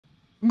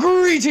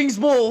Greetings,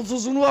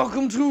 mortals, and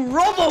welcome to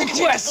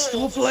Roboquest!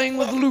 We're playing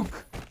with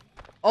Luke.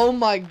 Oh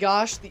my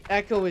gosh, the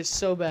echo is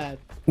so bad.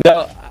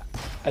 No,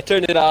 I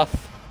turned it off.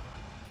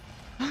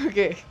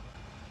 Okay.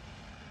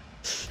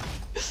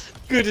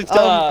 Good to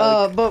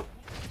talk.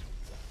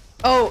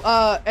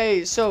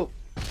 Hey, so,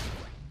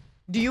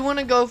 do you want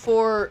to go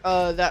for,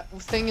 that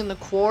thing in the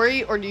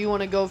quarry, or do you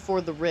want to go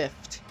for the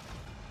rift?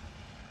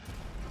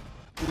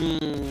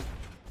 It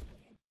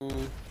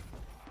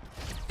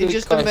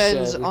just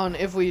depends on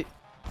if we...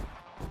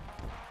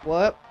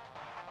 What?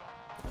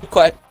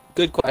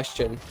 Good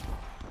question.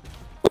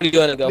 What are you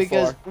gonna go for?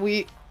 Because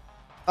we,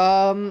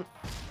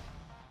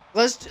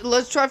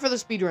 let's try for the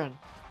speed run.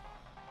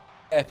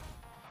 Okay.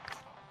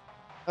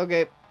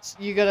 Okay, so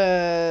you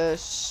gotta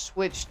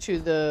switch to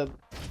the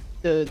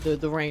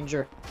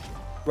ranger.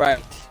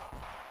 Right.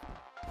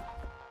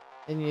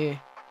 And you,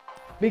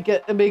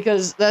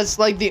 because that's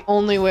like the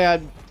only way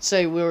I'd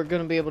say we were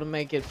gonna be able to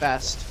make it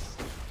fast.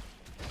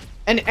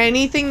 And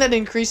anything that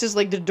increases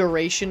like the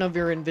duration of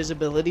your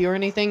invisibility or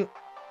anything,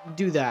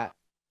 do that.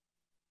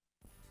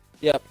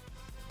 Yep.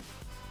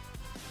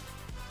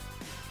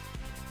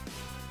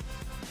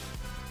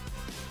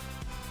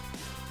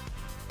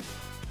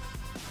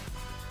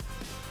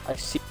 I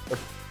see your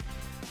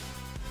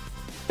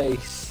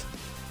face.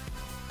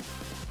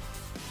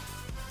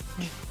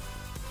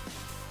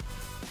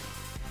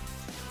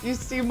 You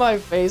see my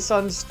face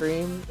on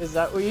stream? Is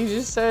that what you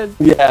just said?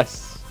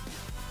 Yes.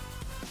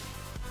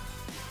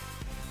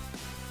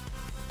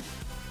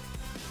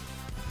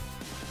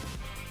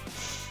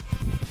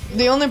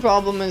 The only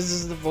problem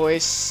is the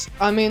voice.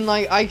 I mean,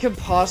 like, I could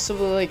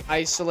possibly, like,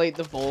 isolate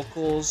the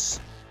vocals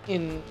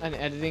in an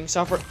editing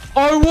software.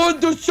 I want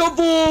the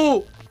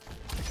shovel!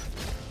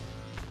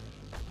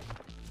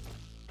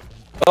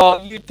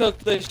 Oh, you took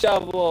the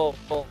shovel.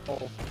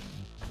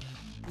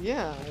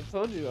 Yeah, I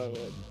told you I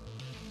would.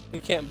 We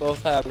can't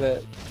both have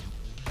it.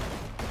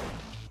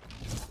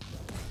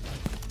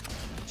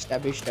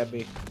 Stabby,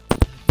 stabby.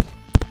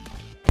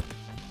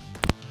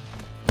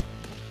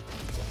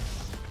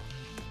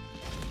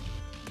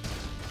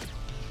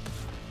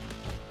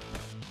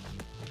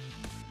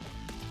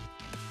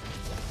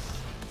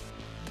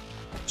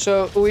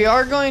 So, we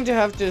are going to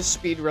have to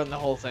speedrun the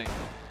whole thing.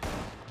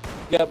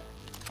 Yep.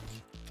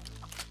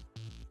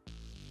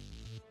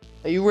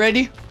 Are you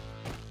ready,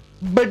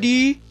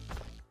 buddy?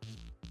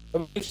 I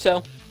believe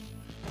so.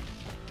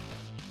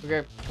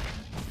 Okay.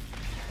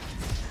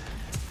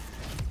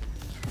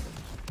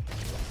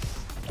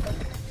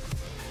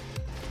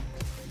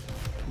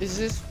 Is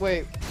this...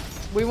 Wait.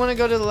 We want to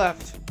go to the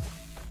left.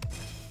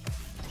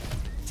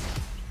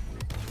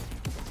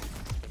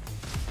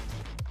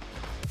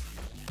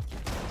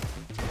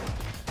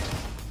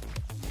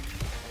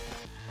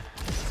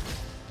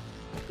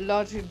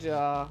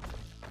 La-ti-da.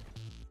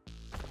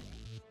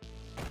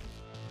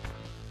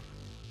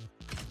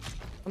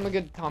 I'm a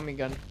good Tommy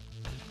gun.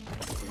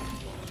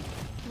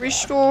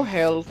 Restore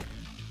health.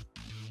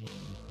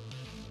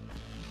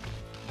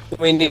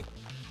 We need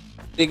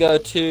to go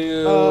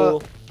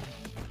to...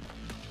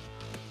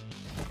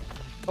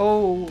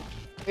 Oh,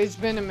 it's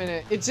been a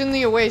minute. It's in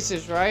the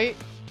Oasis, right?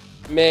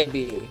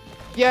 Maybe.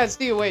 Yeah, it's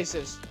the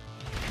Oasis.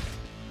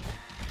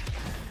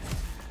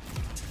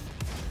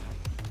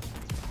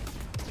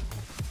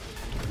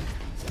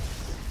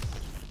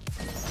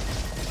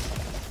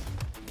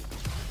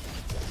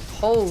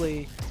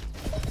 Holy.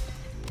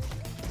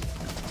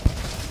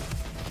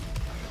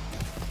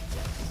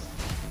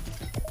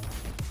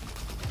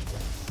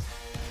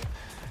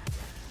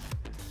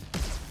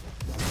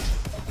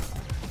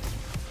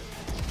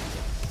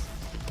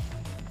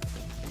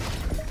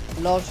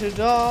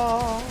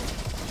 La-ti-da.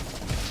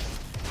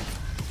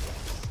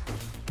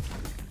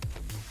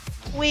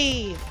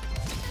 We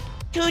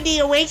to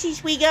the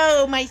Oasis we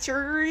go, my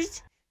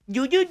sirs.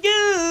 Do.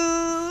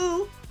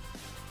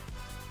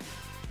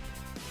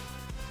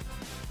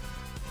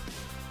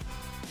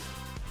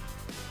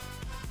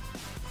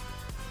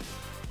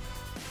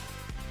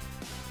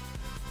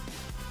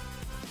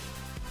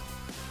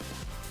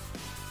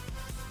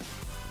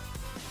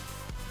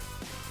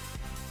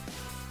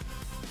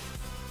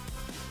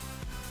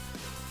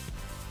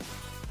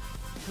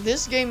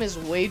 This game is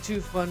way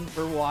too fun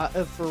for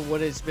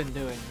what it's been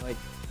doing. Like,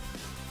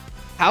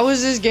 how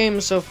is this game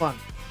so fun?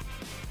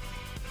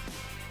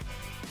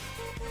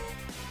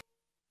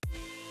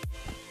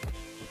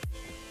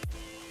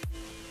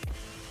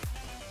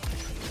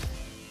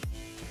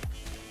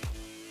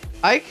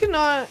 I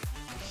cannot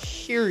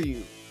hear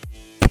you.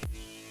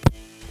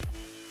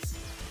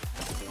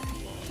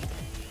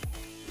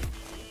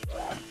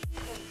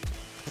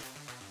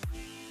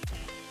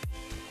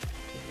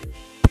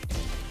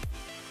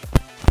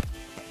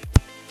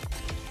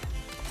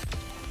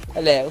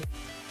 Hello.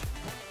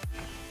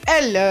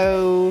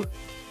 Hello.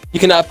 You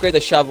can upgrade the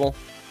shovel.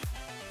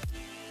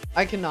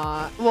 I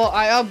cannot. Well,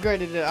 I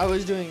upgraded it. I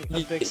was doing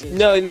fixes.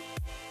 No.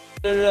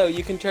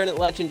 You can turn it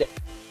legendary.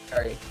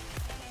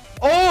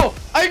 Oh,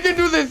 I can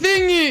do the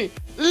thingy.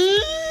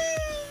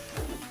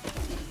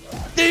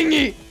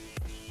 Thingy.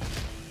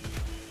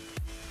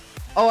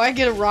 Oh, I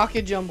get a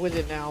rocket jump with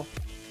it now.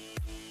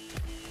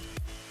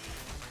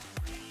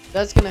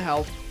 That's gonna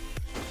help.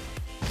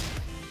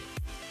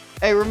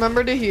 Hey,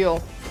 remember to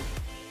heal.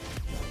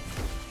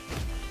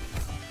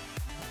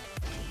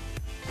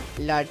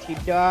 La ti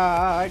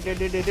da da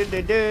da da da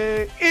da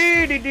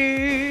da da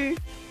da.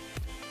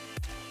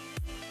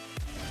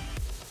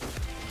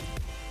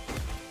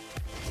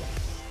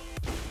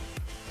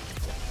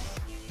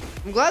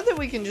 I'm glad that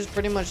we can just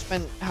pretty much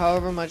spend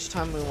however much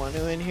time we want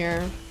to in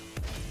here.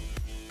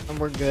 And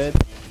we're good.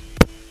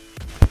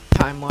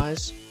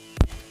 Time-wise.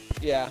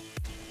 Yeah.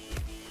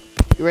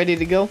 You ready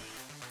to go?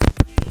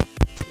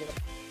 Yep.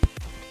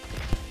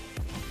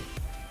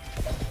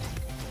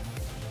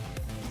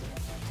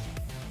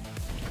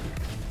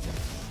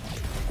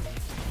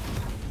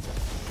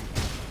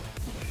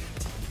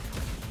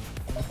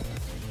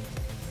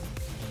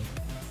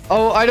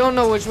 Oh, I don't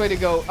know which way to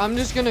go. I'm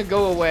just gonna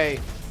go away.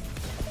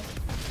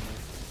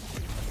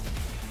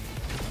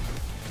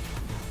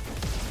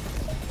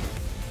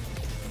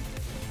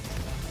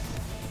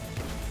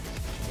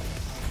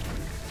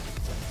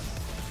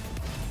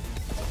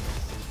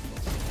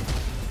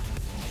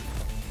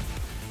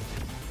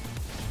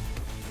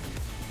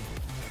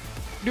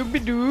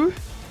 Doobie-doo.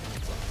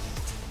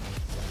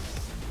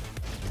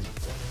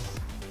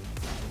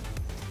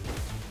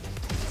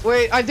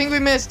 Wait, I think we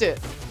missed it.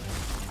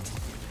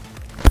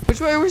 Which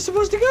way are we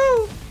supposed to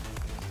go?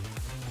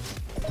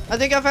 I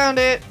think I found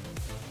it.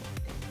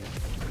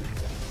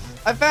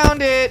 I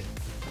found it.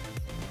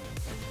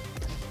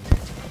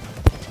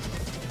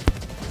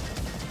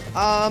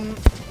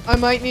 I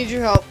might need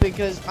your help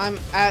because I'm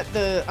at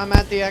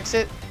the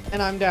exit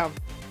and I'm down.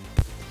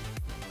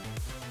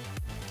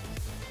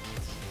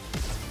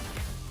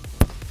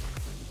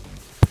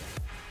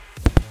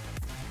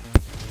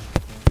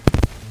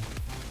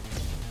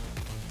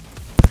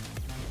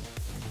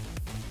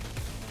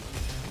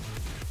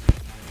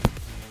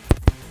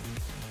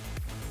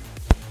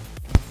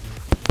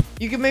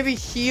 You can maybe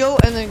heal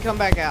and then come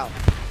back out.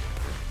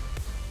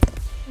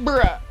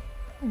 Bruh.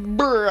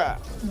 Bruh.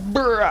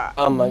 Bruh.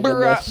 Oh my bruh,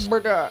 goodness.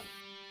 Bruh.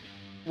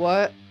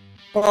 What?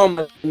 Oh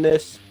my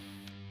goodness.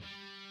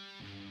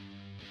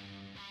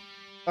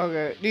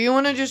 Okay. Do you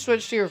want to just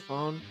switch to your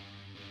phone?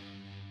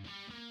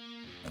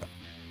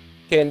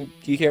 Do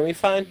you hear me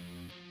fine?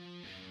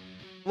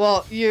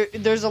 Well,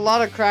 there's a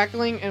lot of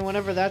crackling, and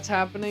whenever that's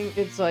happening,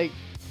 it's like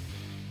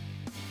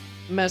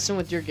messing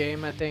with your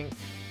game, I think.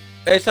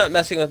 It's not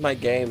messing with my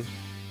game.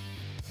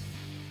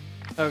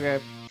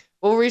 Okay.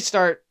 We'll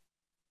restart.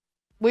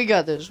 We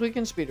got this. We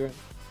can speedrun.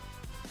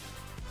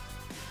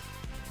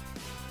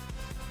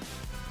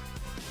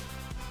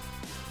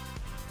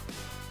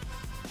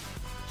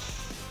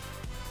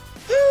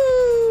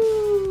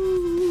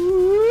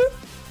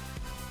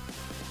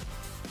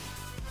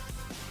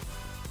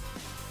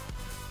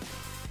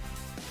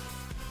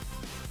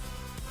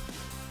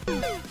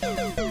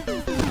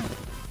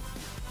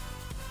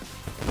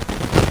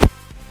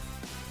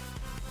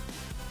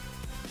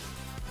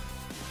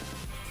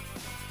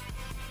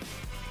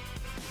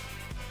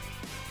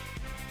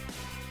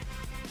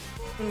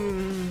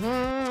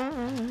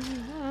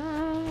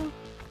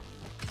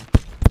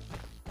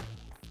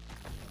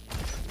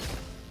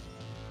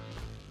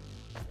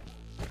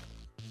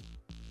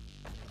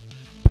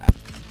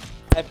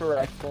 Hyper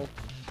rifle.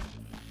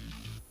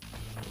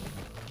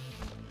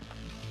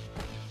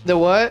 The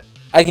what?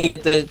 I can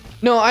get the.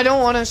 No, I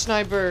don't want a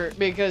sniper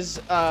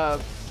because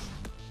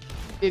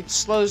it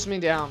slows me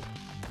down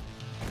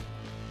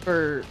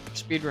for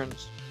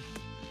speedruns.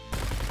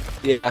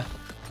 Yeah.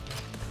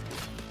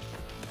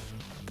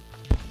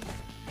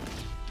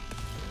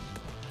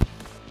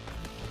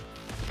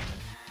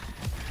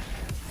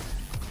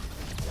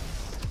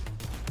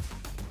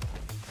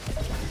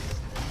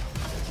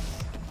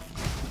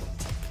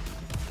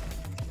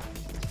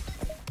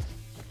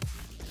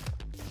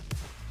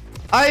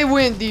 I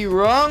went the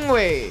wrong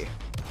way.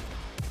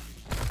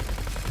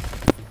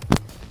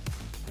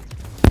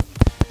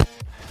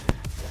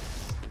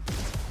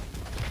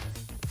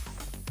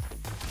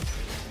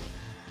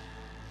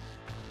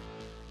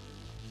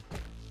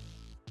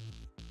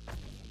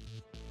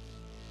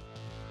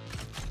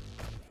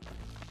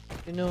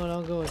 You know what?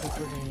 I'll go with the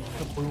grenade.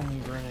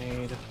 Kaboom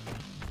grenade.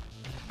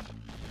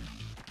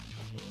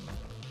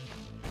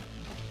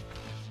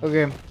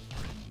 Okay.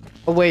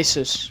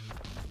 Oasis.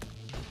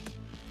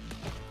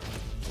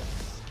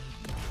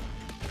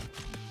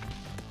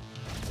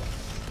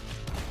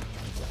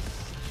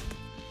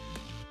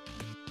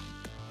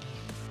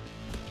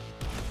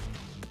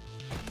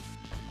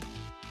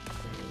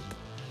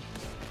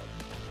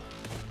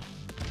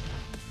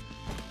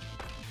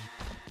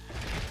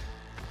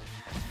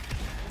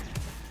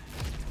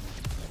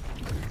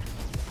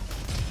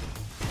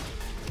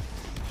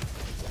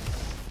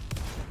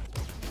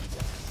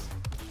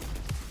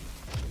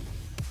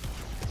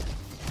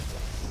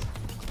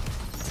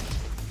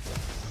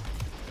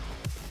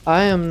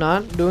 I am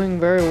not doing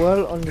very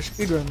well on the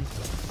speedrun.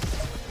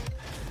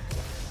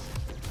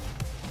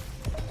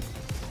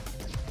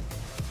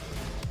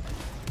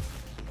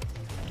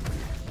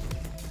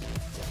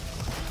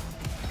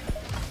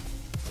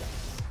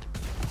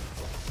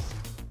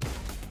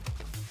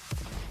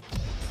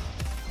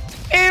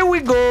 Here we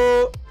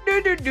go.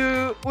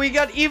 We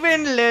got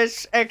even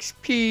less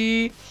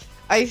XP.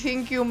 I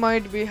think you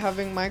might be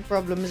having mic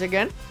problems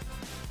again.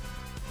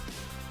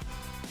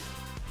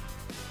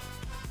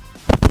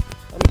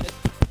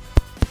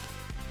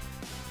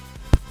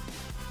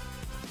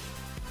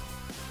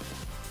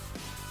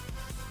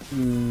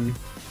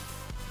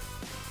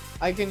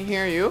 I can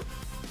hear you.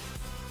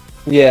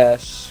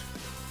 Yes.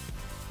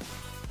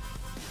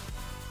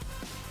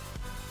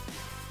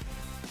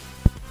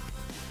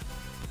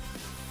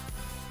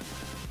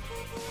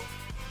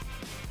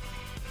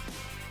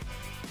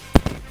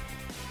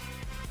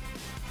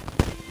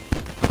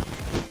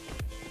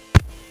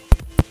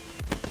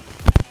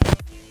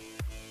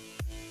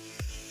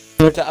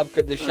 To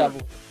upgrade the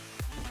shovel.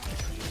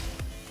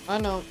 I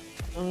know.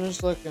 I'm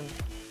just looking.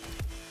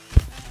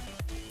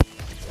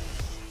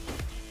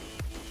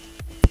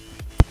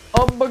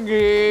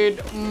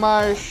 Upgrade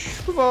my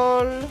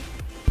shovel.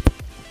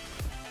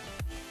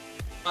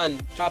 Come on,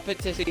 drop it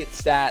to see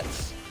its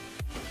stats.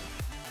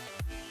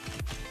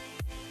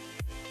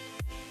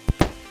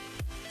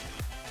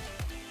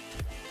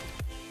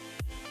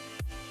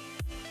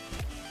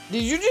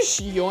 Did you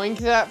just yoink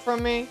that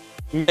from me?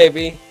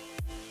 Maybe.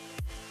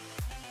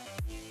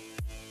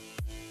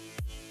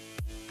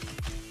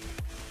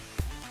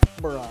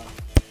 Bruh.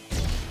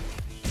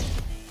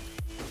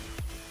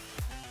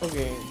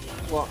 Okay,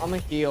 well, I'm a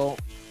heal.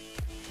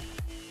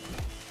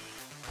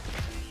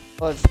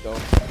 Let's go.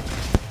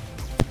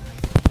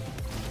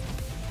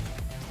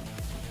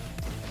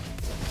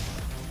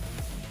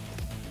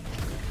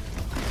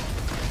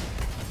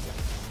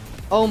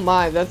 Oh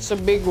my, that's a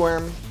big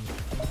worm.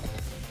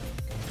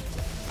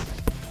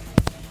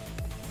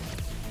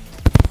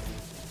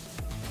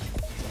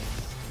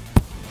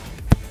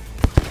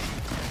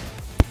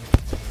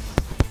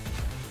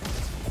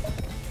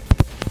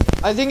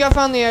 I think I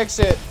found the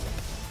exit.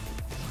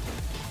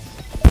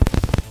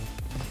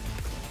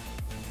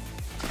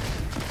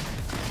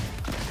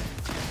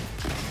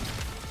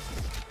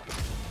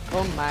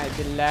 Oh my,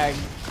 the lag.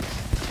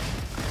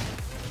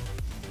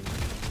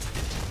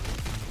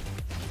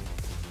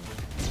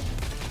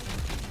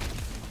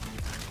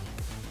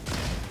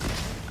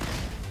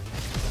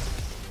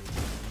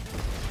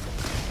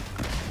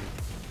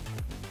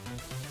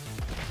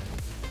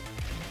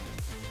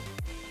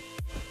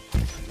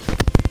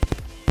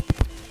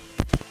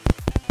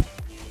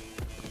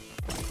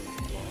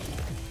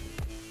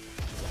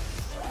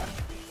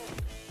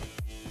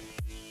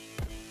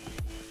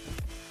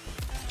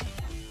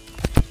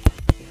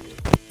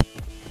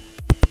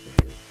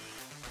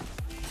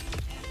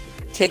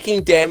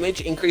 Taking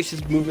damage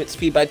increases movement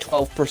speed by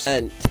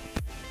 12%.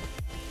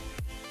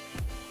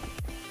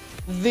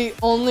 The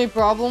only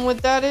problem with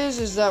that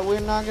is that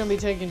we're not gonna be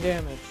taking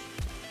damage.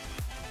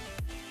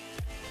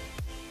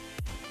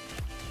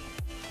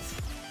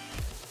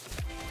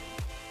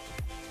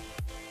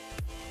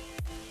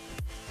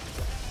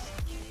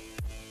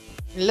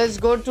 Let's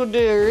go to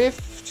the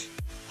rift.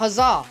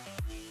 Huzzah!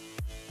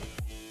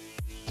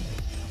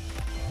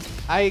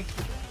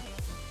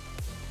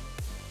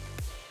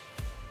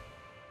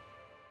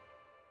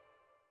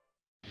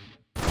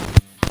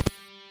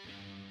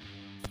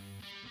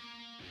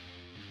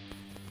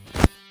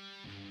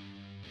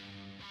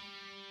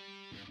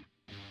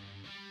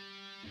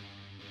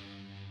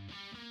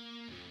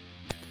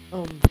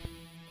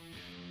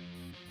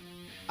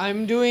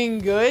 I'm doing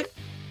good.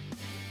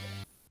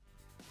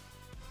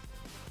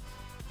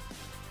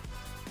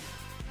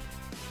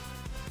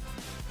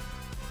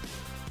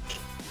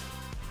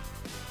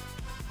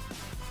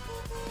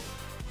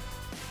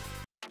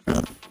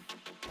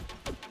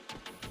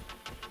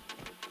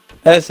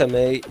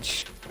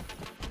 SMH.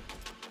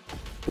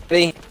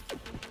 Ready?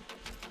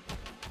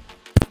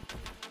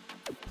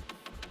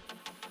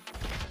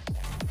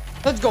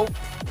 Let's go.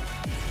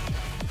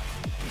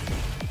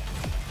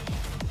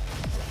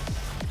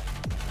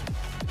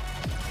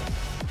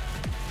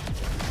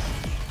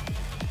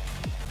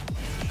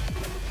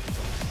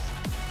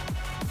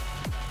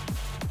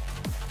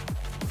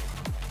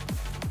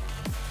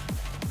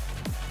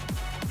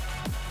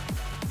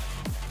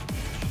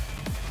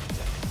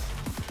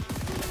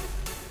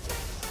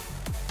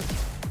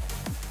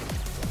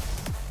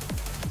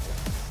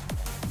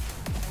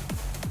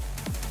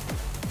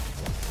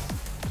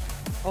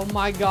 Oh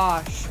my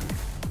gosh.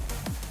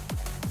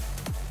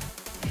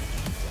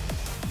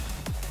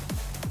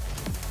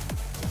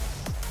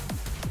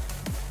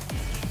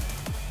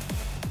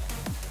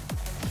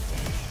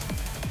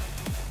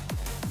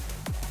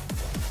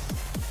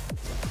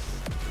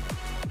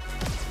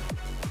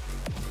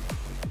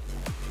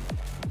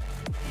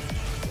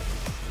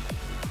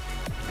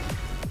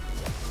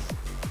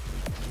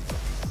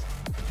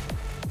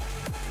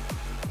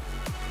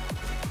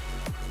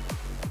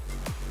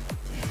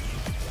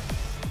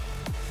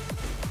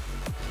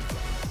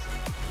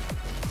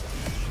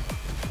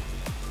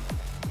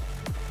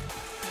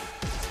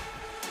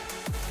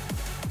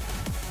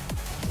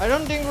 I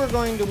don't think we're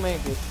going to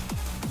make it.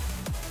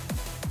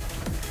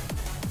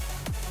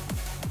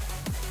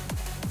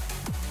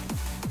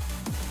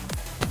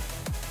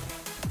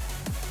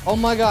 Oh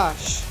my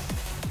gosh.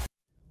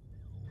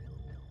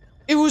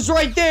 It was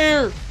right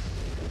there!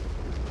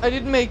 I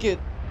didn't make it.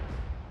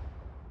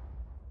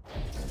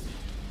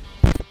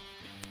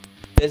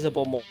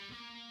 Visible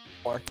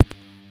more.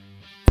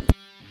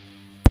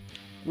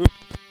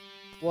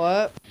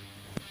 What?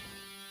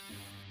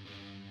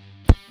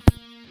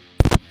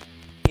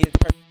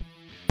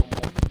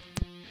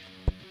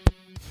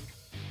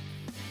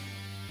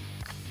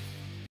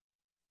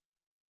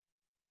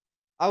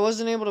 I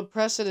wasn't able to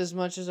press it as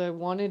much as I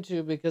wanted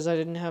to because I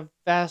didn't have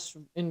fast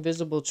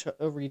invisible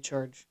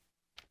recharge.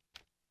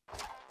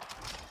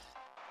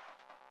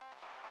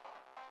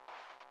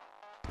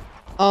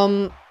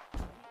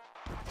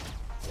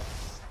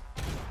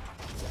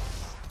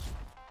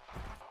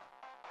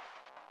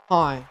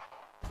 Hi.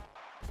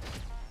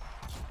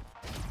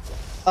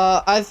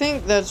 I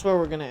think that's where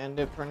we're gonna end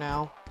it for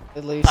now,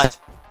 at least,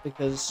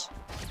 because,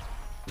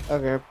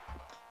 okay.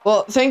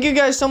 Well, thank you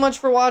guys so much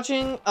for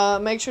watching.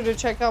 Make sure to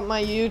check out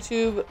my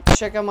YouTube,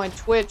 check out my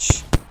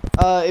Twitch,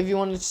 if you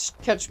want to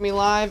catch me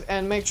live,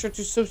 and make sure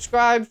to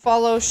subscribe,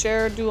 follow,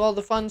 share, do all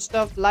the fun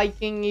stuff,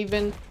 liking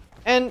even,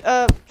 and,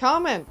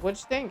 comment what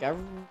you think.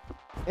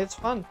 It's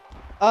fun.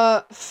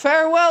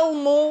 Farewell,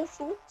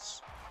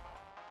 mortals.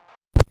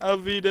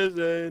 Auf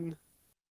Wiedersehen.